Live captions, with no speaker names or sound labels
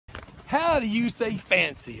How do you say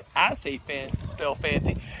fancy? I say fancy, spell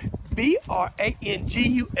fancy.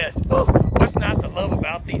 B-R-A-N-G-U-S. Oh, what's not to love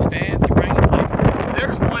about these fancy Brangus ladies?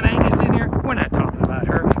 There's one Angus in here. We're not talking about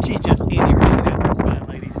her. She's just in here hanging out with these fine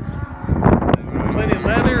ladies. Plenty of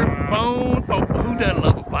leather, bone. Oh, who doesn't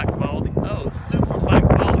love a black baldie? Oh, super black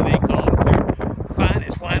baldie, they call them here.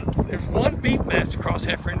 Finest wine. There's one Beefmaster cross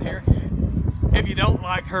heifer in here. If you don't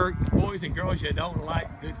like her, boys and girls, you don't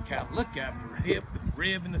like good cow. Look at her hip, the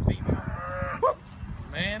rib, and the female. Woo!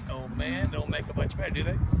 Man, oh man, don't make a bunch better, do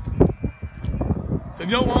they? So if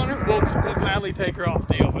you don't want her, we'll gladly take her off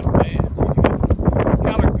the deal, but man,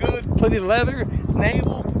 got her good, plenty of leather,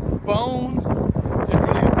 navel, bone, just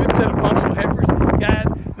really a good set of functional heifers. Guys,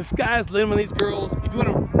 the sky's the limit on these girls. If you want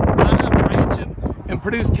to line up, ranch them, and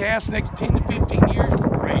produce calves for the next 10 to 15 years,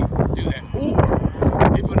 great, do that.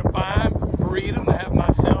 Or if you want to buy them, breed them, have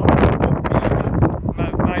myself,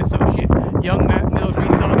 my associate, young Matt Mills,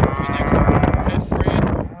 resell them for me next year. That's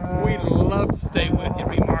bred. We'd love to stay with you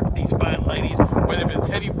and remarket these fine ladies, whether it's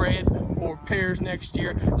heavy breds or pairs next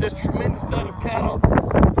year. Just tremendous set of cattle,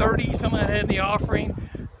 30 some I had in the offering.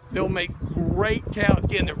 They'll make great cows.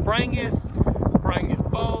 Again, they're Brangus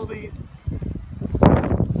baldies.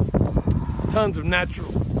 Tons of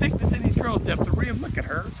natural thickness in these girls, depth of rib. Look at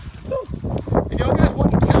her. And y'all guys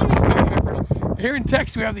want the county fair heifers? Here in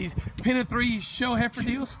Texas, we have these Pen of 3 show heifer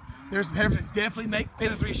deals. There's some heifers that definitely make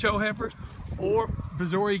Pen of 3 show heifers, or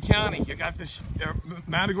Brazoria County. You got this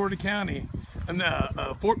Matagorda County and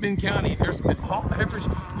Fort Bend County. There's some heifers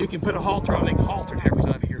you can put a halter on, make haltered heifers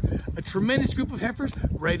out of here. A tremendous group of heifers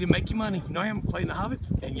ready to make you money. You know, I am Clayton the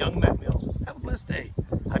Hobbits and young Matt Mills. Have a blessed day.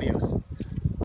 Adios.